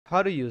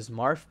How to use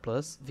Morph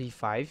plus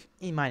v5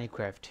 in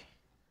Minecraft.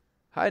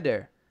 Hi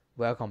there,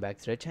 welcome back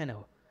to the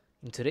channel.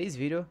 In today's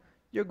video,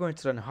 you're going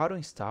to learn how to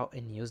install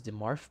and use the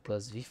Morph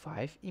plus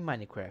v5 in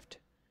Minecraft.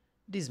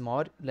 This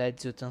mod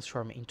lets you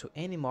transform into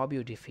any mob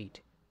you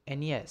defeat,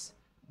 and yes,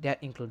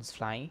 that includes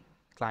flying,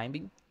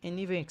 climbing, and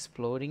even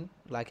exploding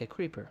like a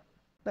creeper.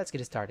 Let's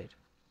get started.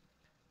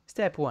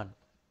 Step 1.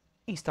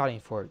 Installing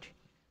Forge.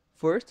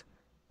 First,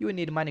 you will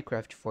need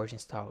Minecraft Forge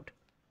installed.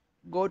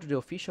 Go to the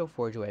official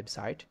Forge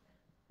website,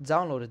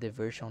 download the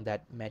version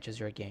that matches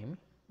your game,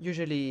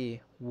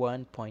 usually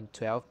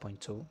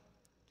 1.12.2,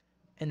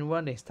 and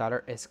run the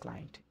installer as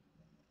client.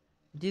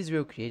 This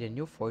will create a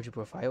new Forge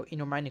profile in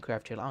your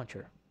Minecraft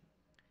launcher.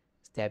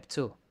 Step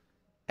 2.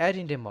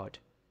 Adding the mod.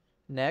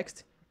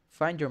 Next,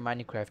 find your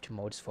Minecraft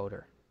mods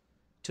folder.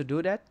 To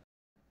do that,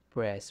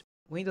 press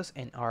Windows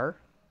and R,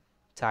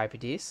 type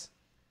this,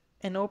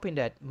 and open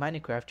that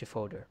Minecraft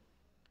folder.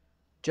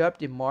 Drop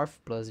the Morph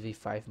plus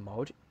v5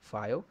 mod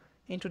file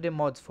into the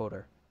mods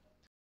folder.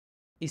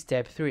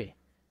 Step 3.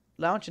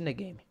 Launching the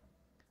game.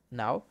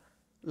 Now,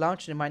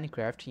 launch the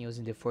Minecraft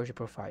using the Forge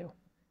profile.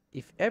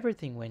 If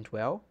everything went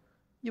well,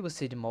 you will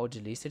see the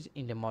mods listed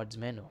in the mods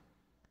menu.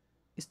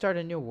 Start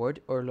a new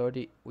world or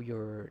load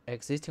your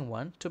existing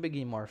one to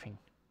begin morphing.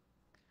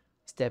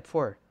 Step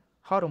 4.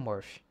 How to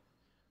morph.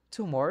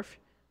 To morph,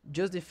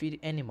 just defeat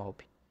any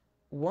mob.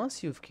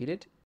 Once you've killed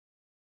it,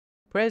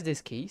 press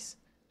these keys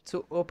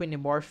to open the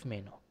morph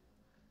menu.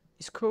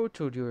 Scroll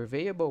through your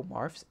available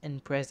morphs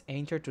and press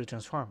enter to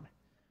transform.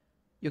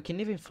 You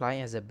can even fly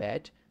as a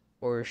bat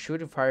or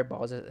shoot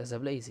fireballs as a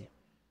blaze.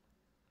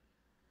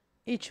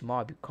 Each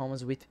mob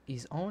comes with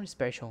his own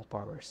special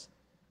powers.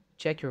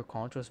 Check your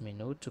controls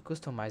menu to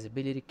customize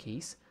ability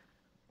keys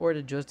or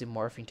adjust the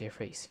morph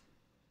interface.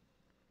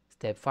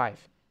 Step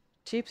 5.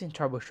 Tips in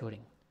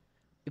troubleshooting.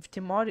 If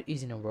the mod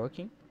isn't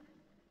working,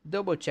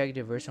 double check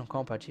the version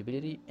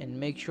compatibility and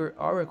make sure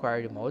all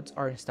required mods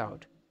are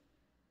installed.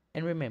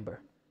 And remember,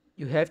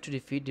 you have to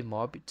defeat the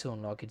mob to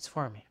unlock its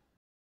form.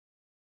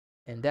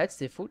 And that's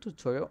the full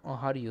tutorial on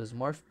how to use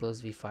Morph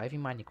plus v5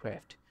 in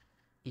Minecraft.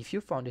 If you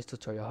found this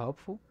tutorial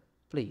helpful,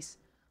 please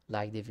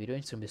like the video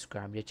and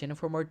subscribe to the channel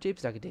for more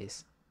tips like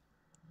this.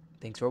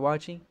 Thanks for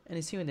watching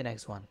and see you in the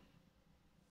next one.